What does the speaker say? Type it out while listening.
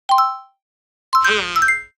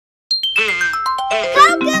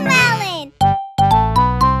CoComelon!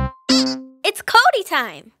 It's Cody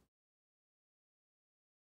time!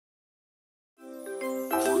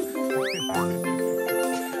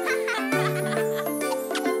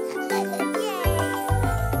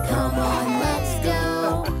 Come on, let's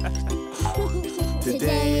go.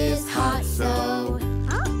 Today is hot, so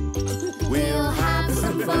we'll have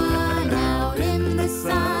some fun out in the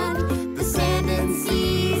sun. The sand and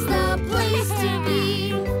sea's the place to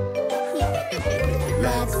be.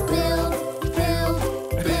 Let's build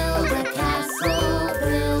a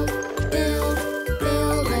castle.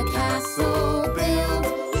 Build a castle.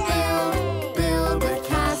 Build a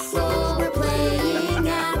castle. We're playing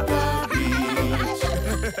at the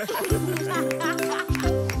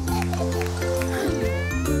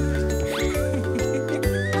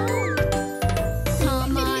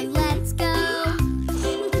Come on, let's go.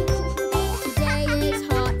 Today is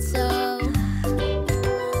hot, so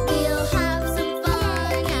we'll have some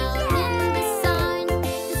fun out in the sun.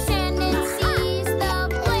 The sand and sea's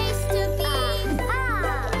the place to be.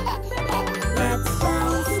 Let's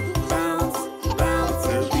bounce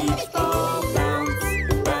a beach ball. Bounce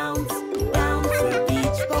a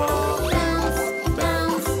beach ball.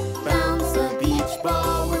 Bounce a beach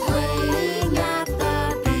ball. We're playing at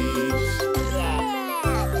the beach.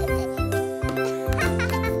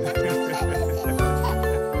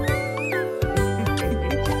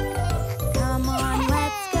 Come on,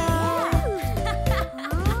 let's go.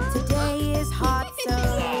 Today is hot, so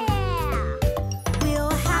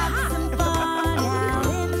we'll have some fun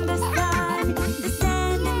out in the sun. The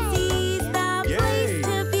sand and sea's the place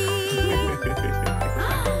to be.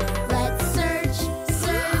 Let's search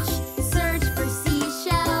for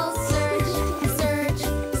seashells. Search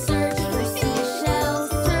for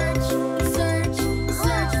seashells. Search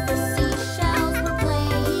for seashells. We're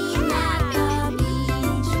playing at the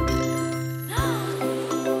beach.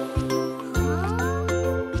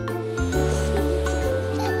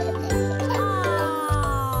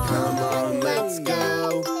 Come on, let's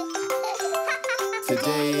go.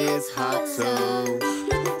 Today is hot, so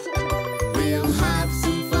we'll have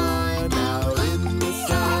some fun out in the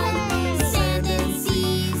sun. The sand and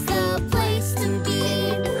sea's the place to be.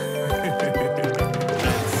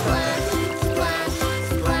 Let's splash in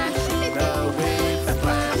the waves.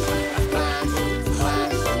 Splash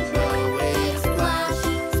in the waves. Splash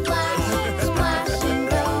in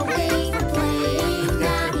the waves. We're playing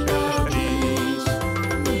at the beach.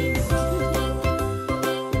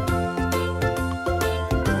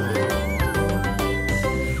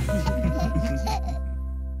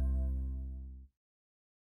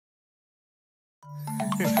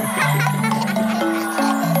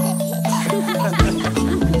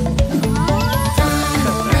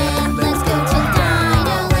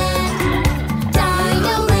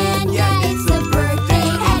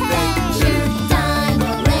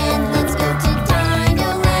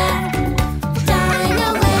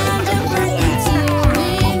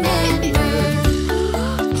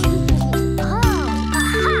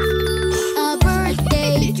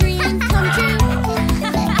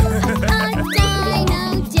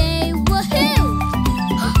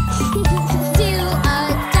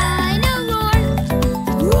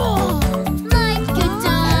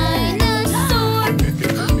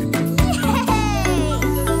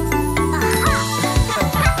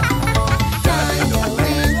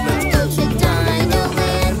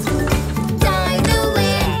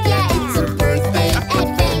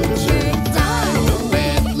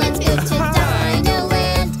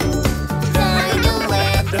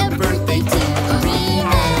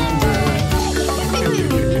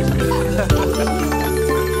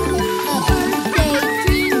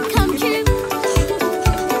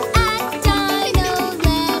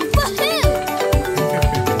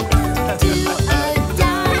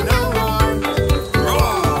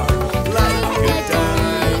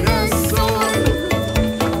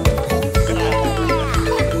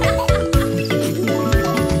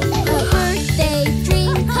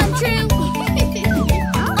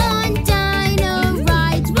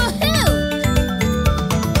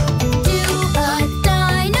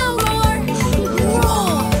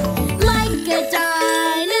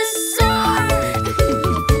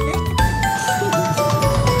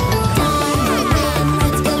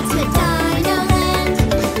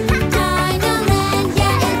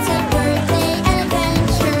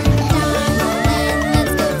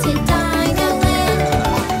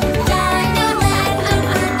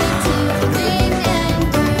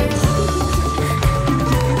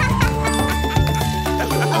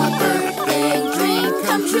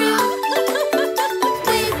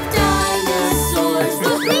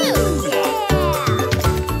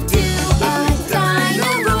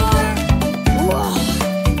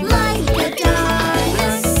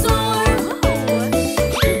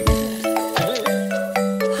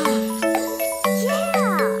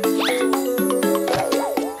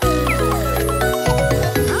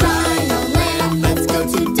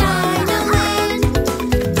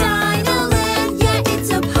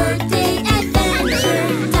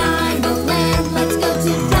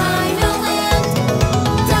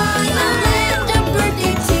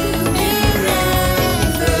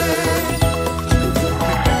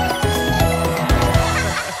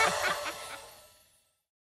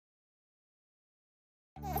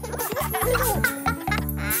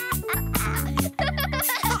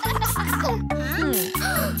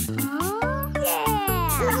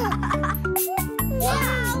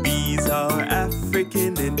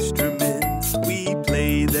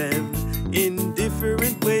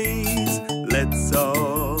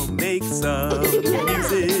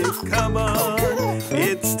 come on,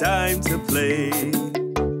 it's time to play.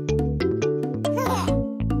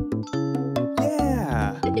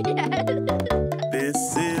 Yeah.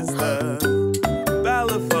 This is the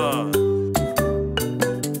balafon.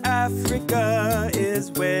 Africa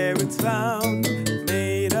is where it's found,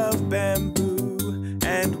 made of bamboo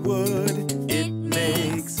and wood. It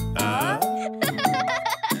makes a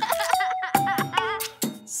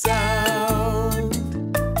sound.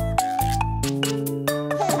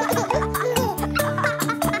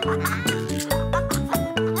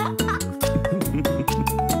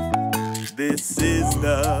 This is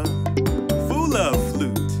the fula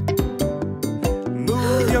flute.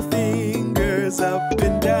 Move your fingers up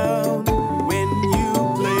and down when you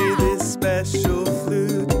play this special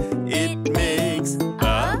flute. It makes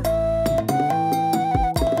a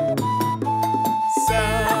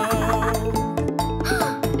sound.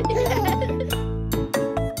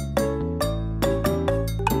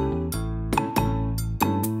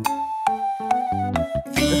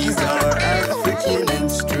 These are African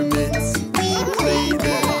instruments. We play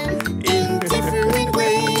them in different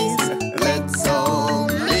ways. Let's all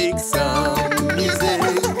make some music.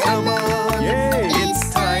 Come on, it's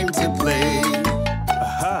time to play.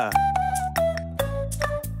 Aha!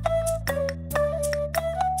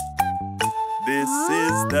 This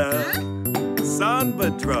is the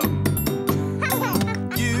samba drum.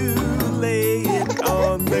 You lay it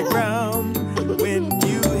on the ground when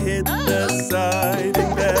you hit the side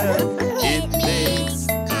and bell. It makes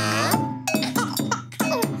a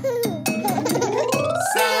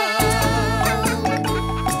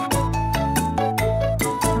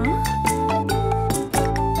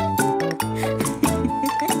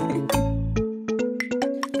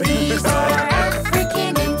These are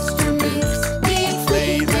African instruments. We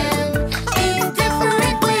play them in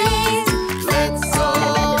different ways. Let's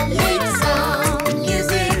all make some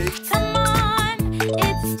music. Come on,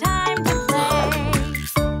 it's time to play.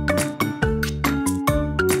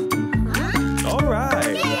 all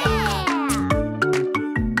right.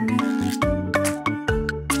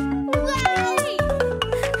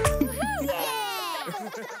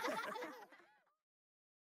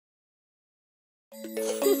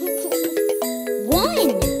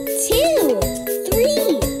 One, two,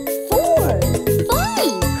 three, 4,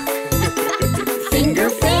 5. Finger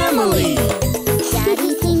family.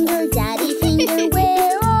 Daddy finger,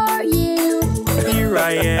 where are you? Here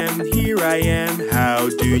I am, how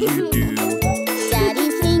do you do? Daddy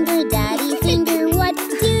finger, what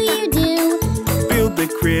do you do? Build the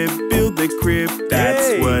crib, that's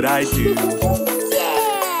what I do.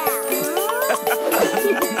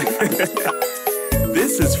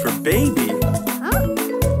 This is for baby.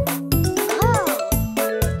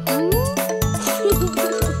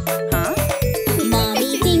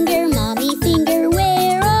 Mommy finger,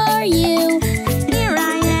 where are you? Here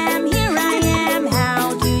I am,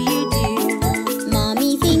 how do you do?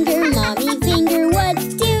 Mommy finger, what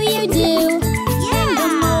do you do?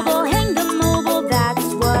 Hang the mobile,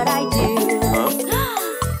 that's what I do.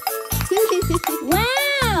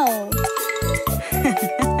 Wow!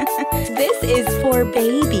 This is for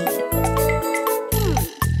baby.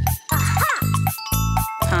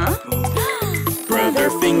 Huh?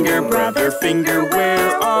 Brother finger,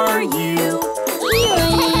 where are you? Here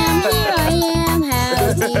I am,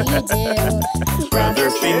 how do you do? Brother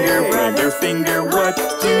finger, what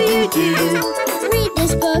do you do? Read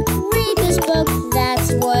this book,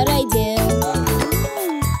 that's what I do.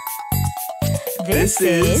 This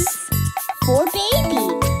is For baby,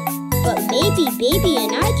 but maybe baby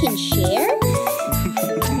and I can share?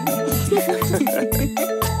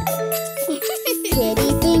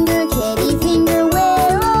 Kitty finger,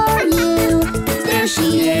 where are you? There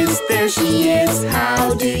she is,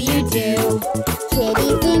 how do you do? Kitty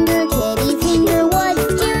finger, what do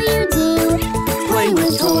you do? Play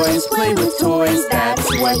with toys, that's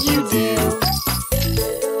what you do.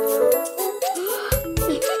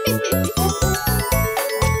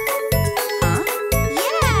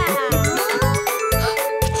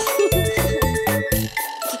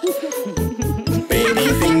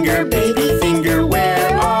 Baby finger,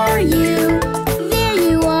 where are you? There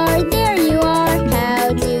you are,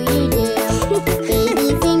 how do you do? Baby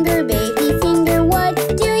finger, what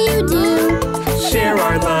do you do? Share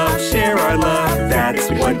our love, that's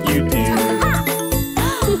what you do.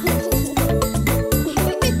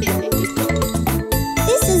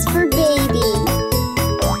 This is for baby.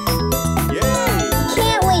 Yay!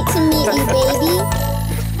 Can't wait to meet you, baby.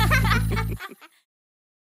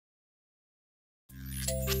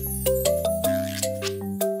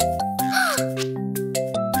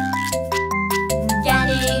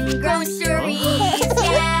 Getting groceries,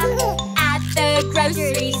 yeah.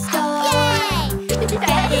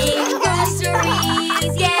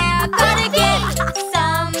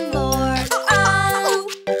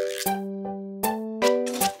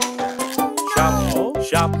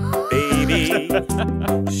 shop, baby.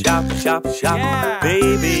 Shop, shop, shop,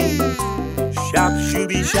 baby. Shop,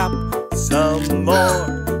 shooby, shop, some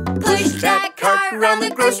more. Push that cart around the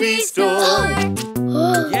grocery store.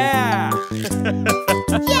 Yeah!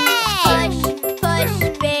 Yay! Push,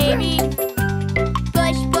 baby.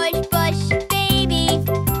 Push, push, push, baby.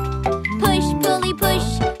 Push, pulley, push,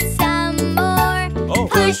 some more.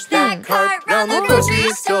 Push that cart round the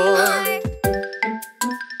grocery store.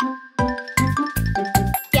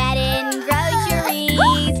 Getting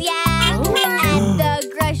groceries, yeah, at the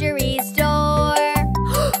grocery store.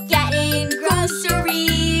 Getting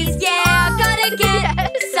groceries, yeah, gotta get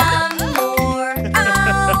some more.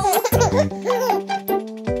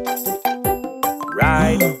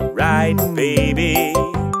 Ride, ride, baby.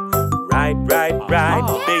 Ride, ride, ride,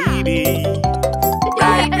 baby.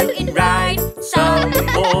 Ride, you can ride some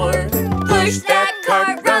more. Push that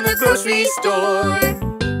cart round the grocery store.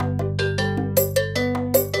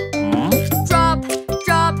 Drop,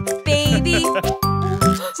 drop, baby.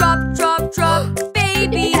 Drop, drop, drop,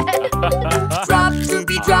 baby. Drop,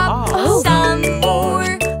 droopy, drop, some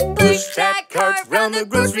more. Push that cart round the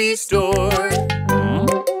grocery store.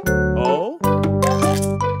 Oh?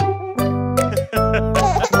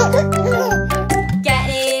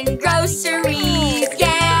 Getting groceries,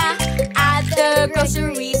 yeah, at the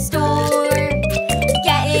grocery store.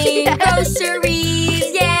 Getting groceries,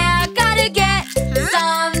 yeah, gotta get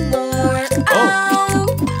some more.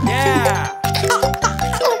 Yeah!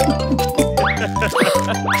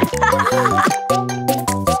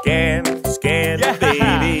 Scan, scan,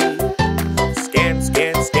 baby. Scan,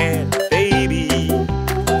 scan, scan, baby.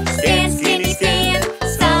 Scan, skinny, scan,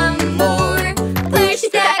 some more. Push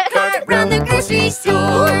that cart round the grocery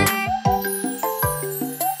store.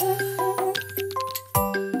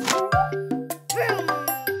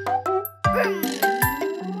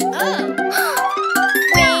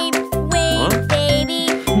 Wave, wave, baby.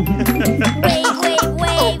 Wave, wave,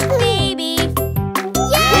 wave, baby.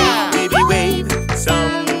 Baby, wave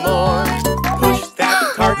some more. Push that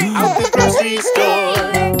cart out the grocery store.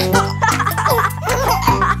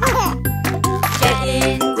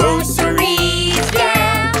 Getting groceries,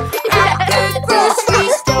 yeah, at the grocery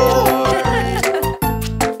store.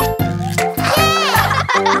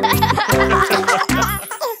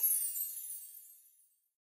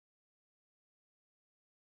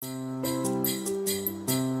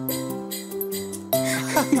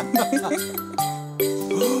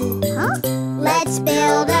 Let's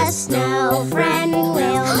build a snow friend.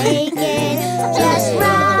 We'll make it just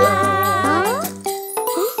right.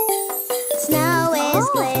 Snow is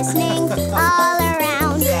glistening all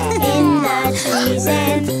around, in the trees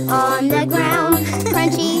and on the ground.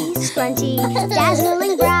 Crunchy, scrunchy,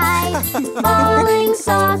 dazzling bright, falling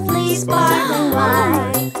softly, sparkling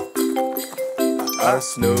white. Our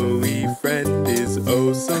snowy friend is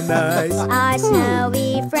oh so nice. Our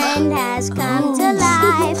snowy friend has come to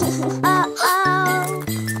life. Uh-oh,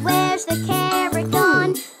 where's the carrot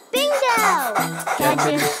gone? Bingo! Catch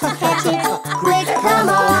it, quick, come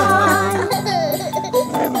on!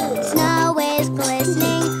 Snow is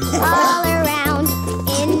glistening all around,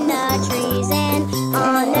 in the trees and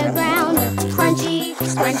on the ground. Crunchy,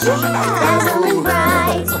 scrunchy, dazzling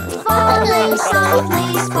bright, falling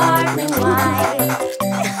softly, sparkling white.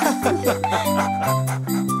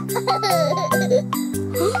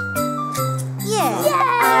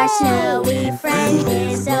 Our snowy friend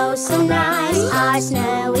is oh so nice. Our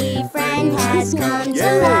snowy friend has come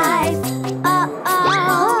to life.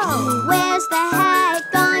 Uh-oh, where's the hat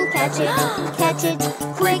gone? Catch it,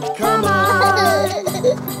 quick, come on.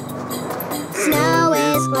 Snow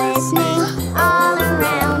is glistening all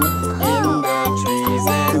around, in the trees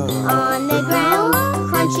and on the ground.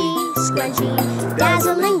 Crunchy, scrunchy,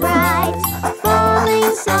 dazzling bright,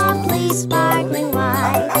 falling softly, sparkling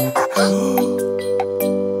white.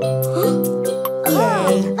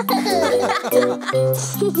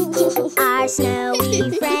 Our snowy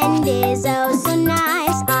friend is oh so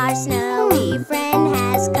nice. Our snowy friend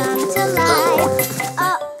has come to life.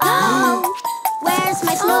 Uh-oh, where's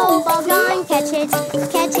my snowball gone? Catch it,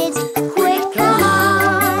 quick, come on.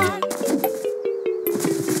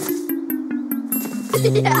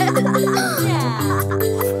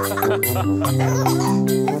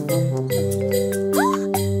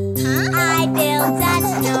 I built a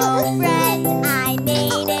snow friend. I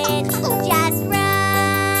made it just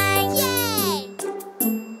right. Yay!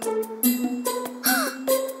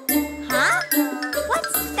 Huh?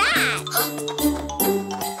 What's that?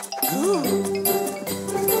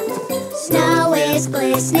 Snow is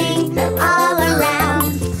glistening all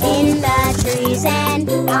around, in the trees and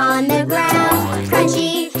on the ground.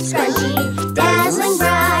 Crunchy, scrunchy, dazzling bright.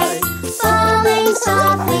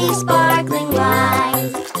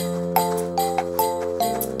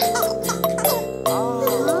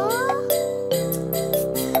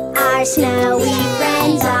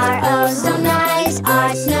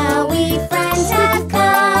 Our snowy friends have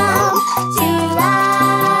come to life.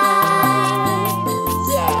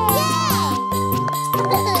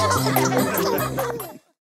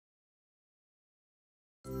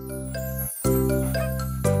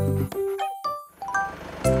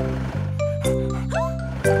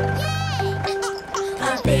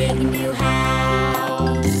 A big new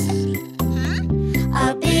house,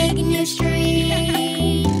 a big new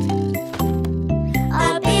street,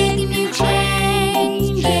 a big new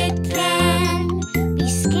change. It can be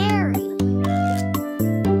scary,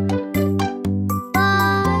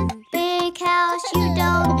 but big house, you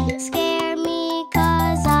don't scare me,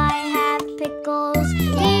 'cause I have pickles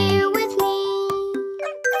here with me.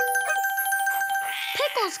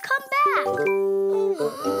 Pickles, come back!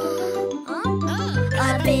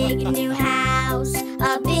 A big new house,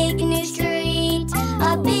 a big new street,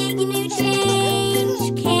 a big new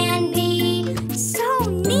change can be so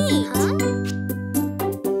neat.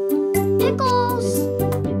 Pickles,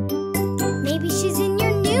 maybe she's in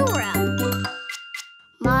your new room.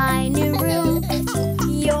 My new room,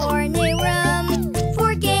 your new room,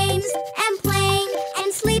 for games and playing and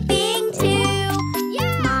sleeping too.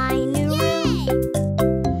 My new room,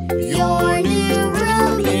 your new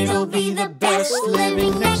room, it'll be the best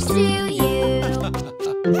living next to you.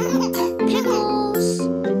 Pickles,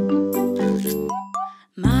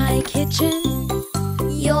 My kitchen,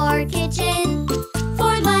 your kitchen,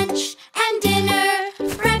 for lunch and dinner,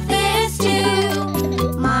 breakfast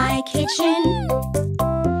too. My kitchen,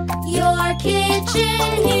 your kitchen,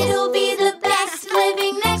 it'll be the best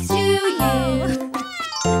living next to you.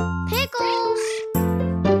 Pickles,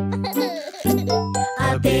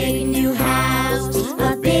 a big new house,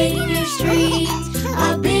 a big new street,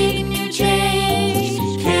 a big new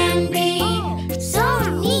change can be so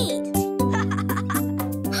neat.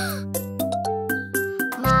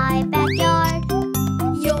 My backyard,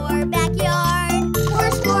 your backyard,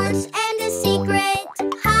 for sports and a secret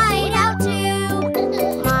hideout too.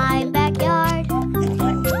 My backyard,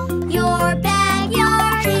 your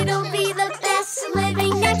backyard, it'll be the best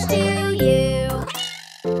living next to you.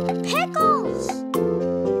 Pickles,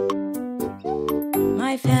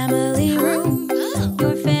 my family room,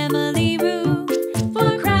 your family room,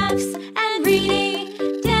 for crafts and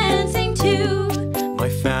reading, dancing too. My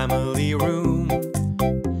family room,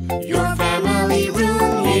 your family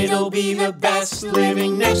room, it'll be the best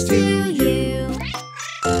living next to you.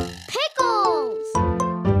 Pickles,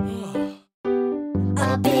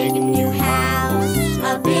 a big new house,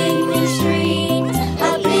 a big new street,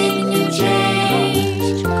 a big new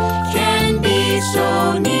change can be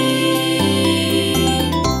so neat.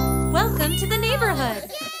 Welcome to the neighborhood.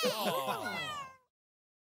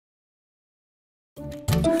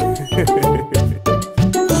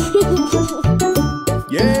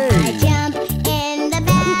 Yay! I jump in the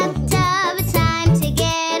bathtub, it's time to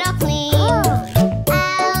get all clean.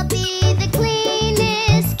 I'll be the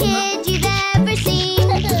cleanest kid you've ever seen.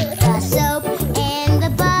 The soap and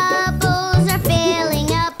the bubbles are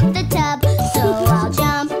filling up the tub, so I'll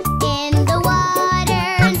jump in the water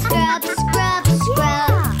and scrub, scrub,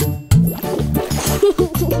 scrub.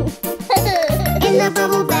 In the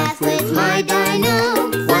bubble bath with my dino,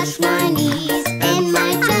 wash my knees.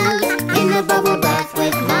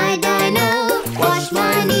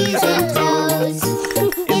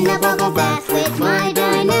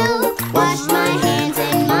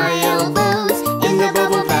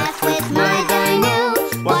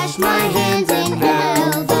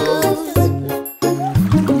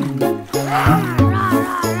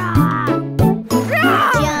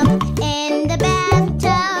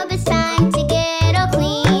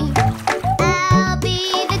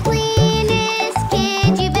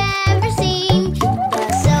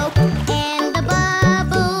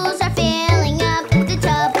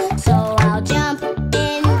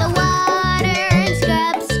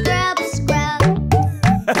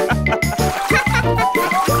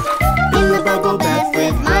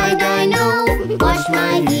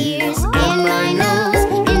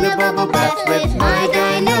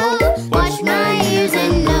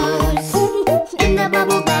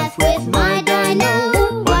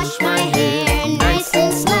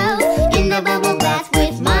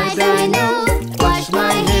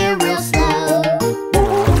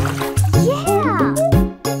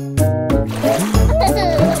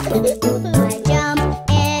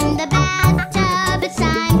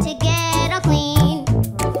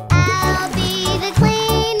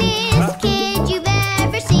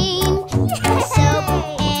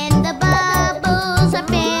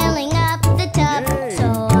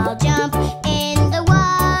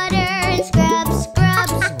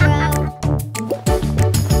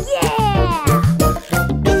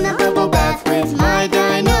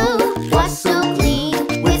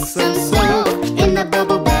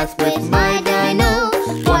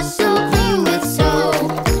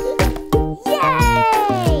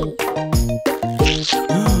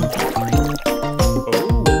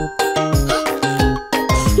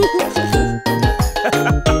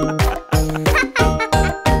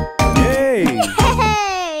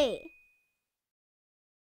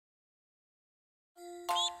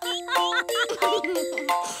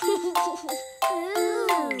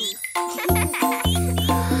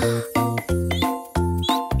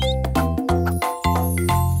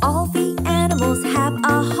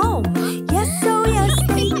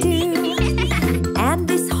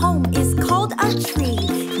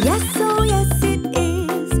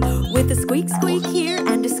 squeak here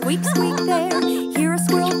and a squeak, squeak there. Here a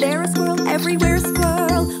squirrel, there a squirrel, everywhere a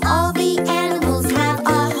squirrel. All the animals have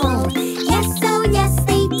a home. Yes, oh yes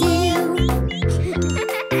they do.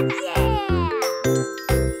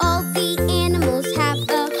 All the animals have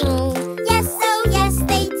a home. Yes, oh yes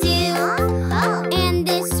they do. And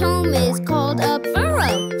this home is called a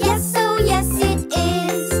burrow. Yes, oh yes it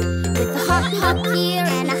is. With a hop, hop here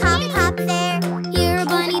and a hop, hop there. Here a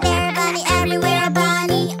bunny, there a bunny, everywhere a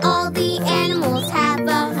bunny. All the animals have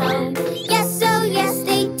a home. Yes, oh yes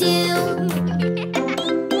they do.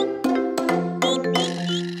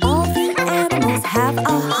 All the animals have a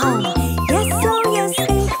home. Yes, oh yes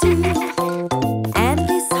they do. And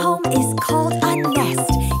this home is called a nest.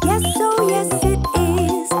 Yes, oh yes it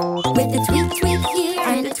is. With a tweet, tweet here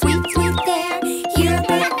and a tweet, tweet there. Here a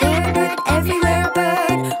bird, there a bird, everywhere a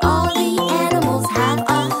bird. All the animals have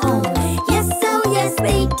a home. Yes, oh yes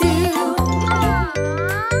they do.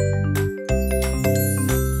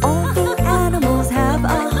 All the animals have a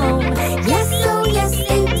home. Yes, oh yes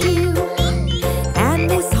they do. And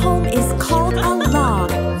this home is called a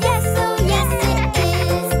log. Yes, oh yes it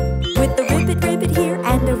is. With the ribbit, ribbit here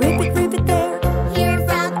and a ribbit, ribbit there. Here a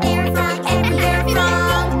frog, there a frog, everywhere a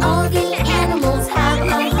frog. All the animals have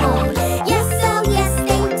a home. Yes, oh yes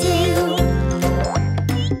they do.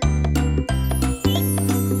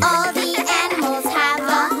 All the animals have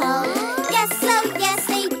a home. Yes, oh yes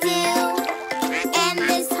they do. And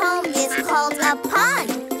this home is called a pond.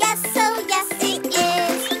 Yes, oh yes it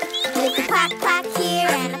is. With a quack, quack here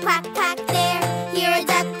and a quack, quack there. Here a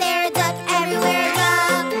duck, there a duck, everywhere a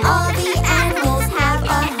duck. All the animals have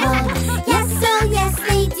a home. Yes, oh yes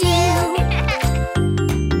they do.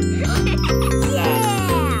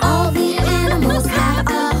 All the animals have a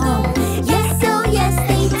home. Yes, oh yes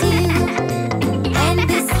they do. And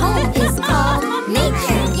this home is called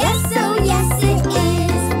nature. Yes, oh yes it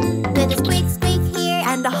is. With a squeak, squeak here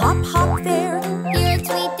And a hop, hop there. here a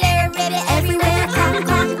tweet, there a ribbit, everywhere a quack,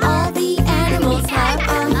 quack. All the animals have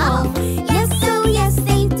a home. Yes, oh yes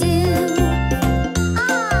they do.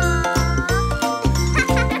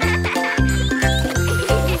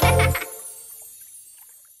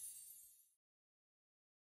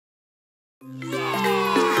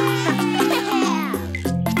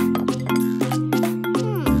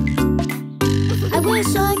 I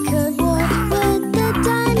wish I could walk with the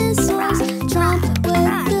dinosaurs, tromp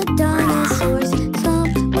with the dinosaurs,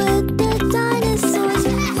 stomp with the dinosaurs,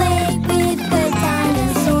 play with the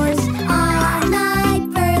dinosaurs on my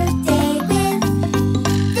birthday with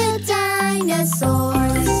the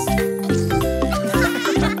dinosaurs.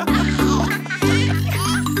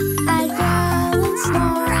 I growl and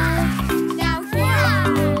snore, now hear I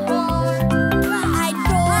roar. I'd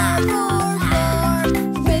roar, roar, roar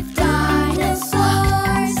with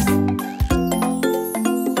dinosaurs.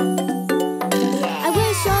 I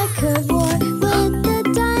wish I could roar with the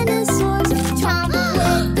dinosaurs, chomp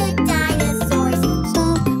with the dinosaurs,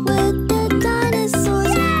 stomp with the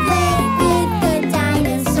dinosaurs, play with the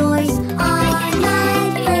dinosaurs on my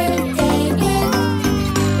birthday with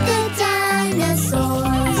the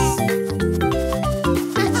dinosaurs.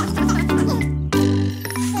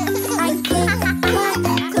 I click, clack,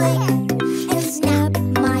 click, and snap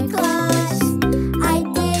my claws. I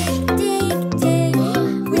dig, dig, dig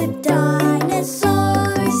with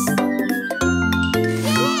dinosaurs.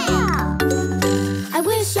 I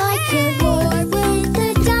wish I could roar with the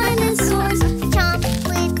dinosaurs, chomp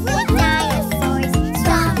with the dinosaurs,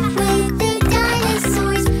 stomp with the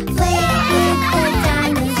dinosaurs, play with the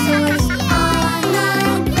dinosaurs on my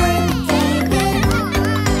birthday with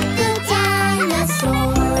the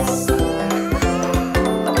dinosaurs.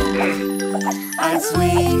 I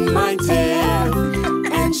swing my tail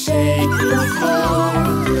and shake the floor.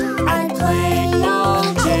 I play all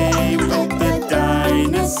day with the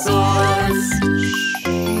dinosaurs.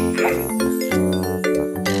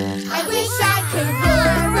 I wish I could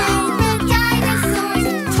roar with the dinosaurs,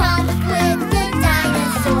 chomp with the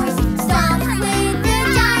dinosaurs, stomp with the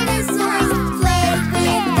dinosaurs, play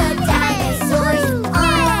with the dinosaurs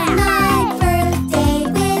on my birthday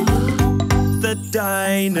with The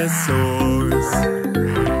dinosaurs.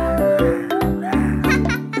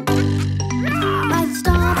 I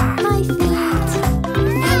stomp my feet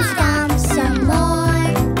and stomp some more.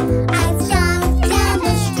 I stomp down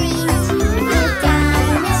the street with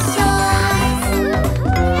dinosaurs.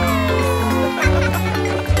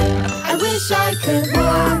 I wish I could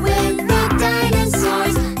roar with the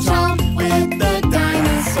dinosaurs, chomp with the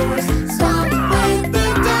dinosaurs, stomp with the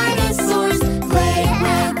dinosaurs, play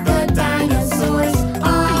with the dinosaurs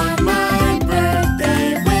on my birthday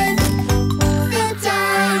with the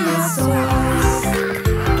dinosaurs.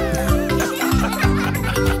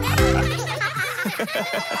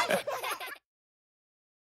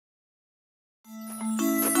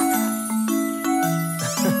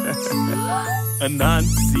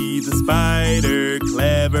 Anansi the spider,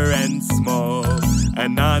 clever and small.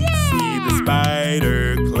 Anansi the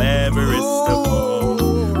spider, cleverest of all.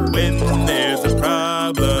 When there's a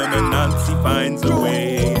problem, Anansi finds a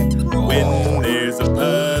way. When there's a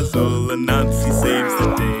puzzle, Anansi saves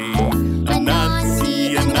the day.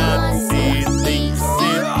 Anansi, Anansi thinks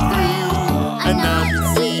it through.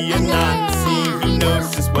 Anansi, Anansi, he knows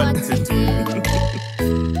just what to do.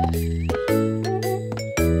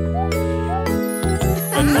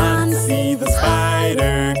 Anansi the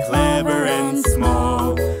spider, clever and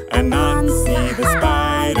small. Anansi the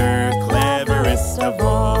spider, cleverest of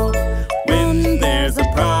all. When there's a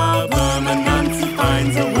problem, Anansi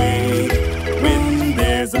finds a way. When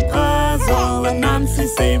there's a puzzle, Anansi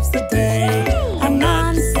saves the day.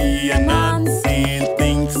 Anansi, Anansi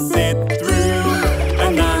thinks it through.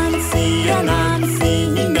 Anansi, Anansi,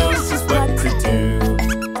 he knows just what to do.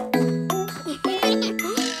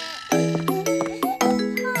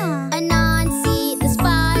 Anansi the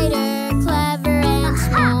spider, clever and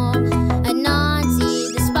small. Anansi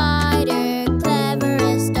the spider,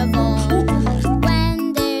 cleverest of all.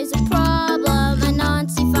 When there's a problem,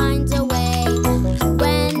 Anansi finds a way.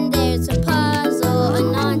 When there's a puzzle,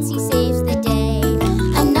 Anansi saves the day.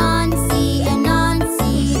 Anansi,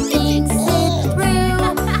 Anansi thinks it through.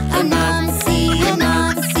 Anansi,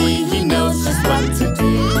 Anansi, he knows just what to do.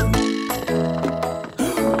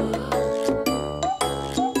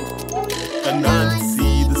 Anansi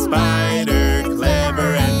the spider,